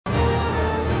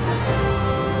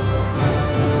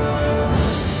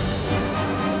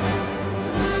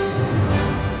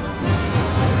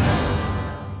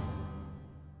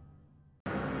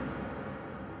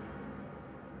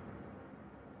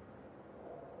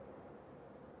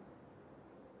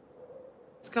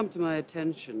come to my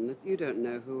attention that you don't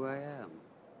know who I am.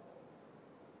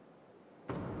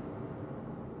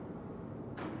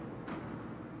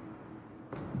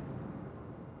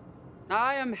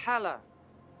 I am Hela,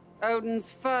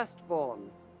 Odin's firstborn,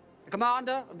 the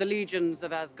commander of the legions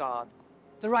of Asgard,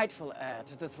 the rightful heir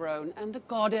to the throne, and the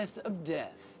goddess of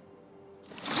death.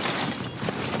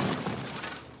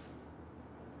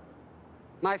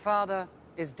 My father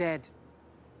is dead,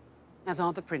 as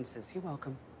are the princes. You're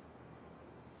welcome.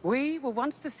 We were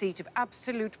once the seat of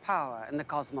absolute power in the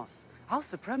cosmos. Our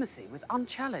supremacy was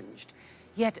unchallenged,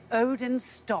 yet Odin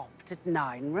stopped at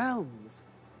 9 realms.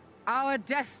 Our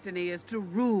destiny is to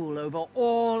rule over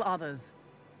all others.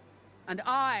 And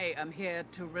I am here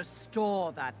to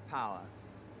restore that power.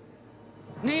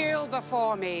 Kneel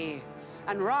before me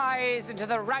and rise into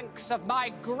the ranks of my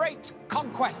great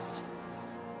conquest.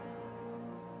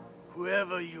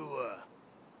 Whoever you are,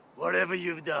 whatever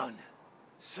you've done,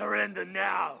 surrender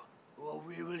now, or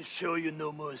we will show you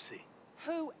no mercy.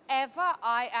 Whoever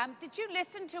I am, did you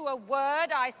listen to a word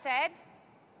I said?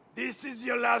 This is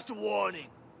your last warning.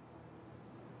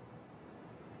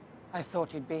 I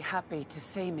thought you'd be happy to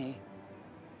see me.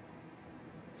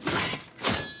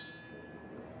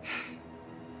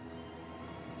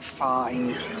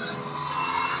 Fine.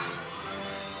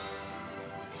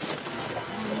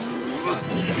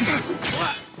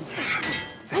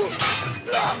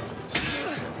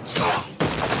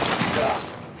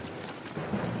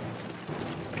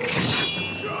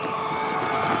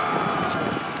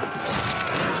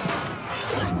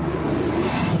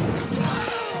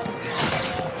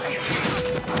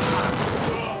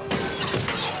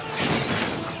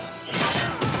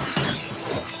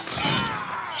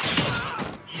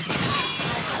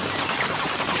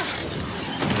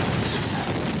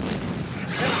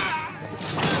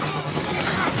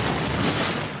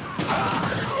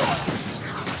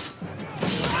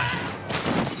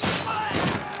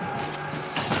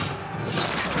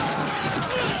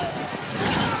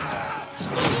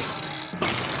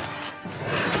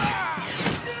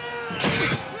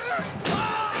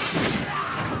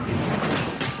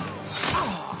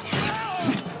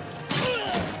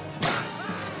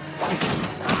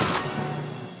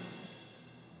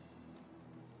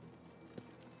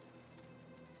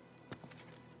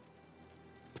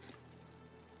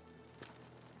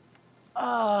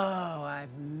 Oh,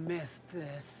 I've missed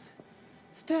this.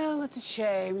 Still, it's a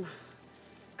shame.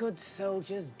 Good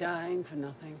soldiers dying for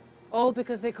nothing. All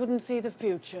because they couldn't see the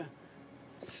future.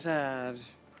 Sad.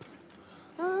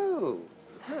 Oh,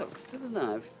 look, still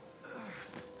alive.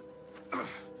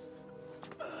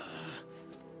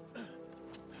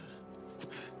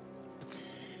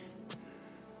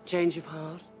 Change of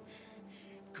heart?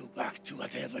 Go back to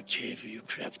whatever cave you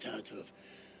crept out of.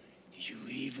 You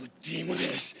evil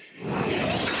demoness!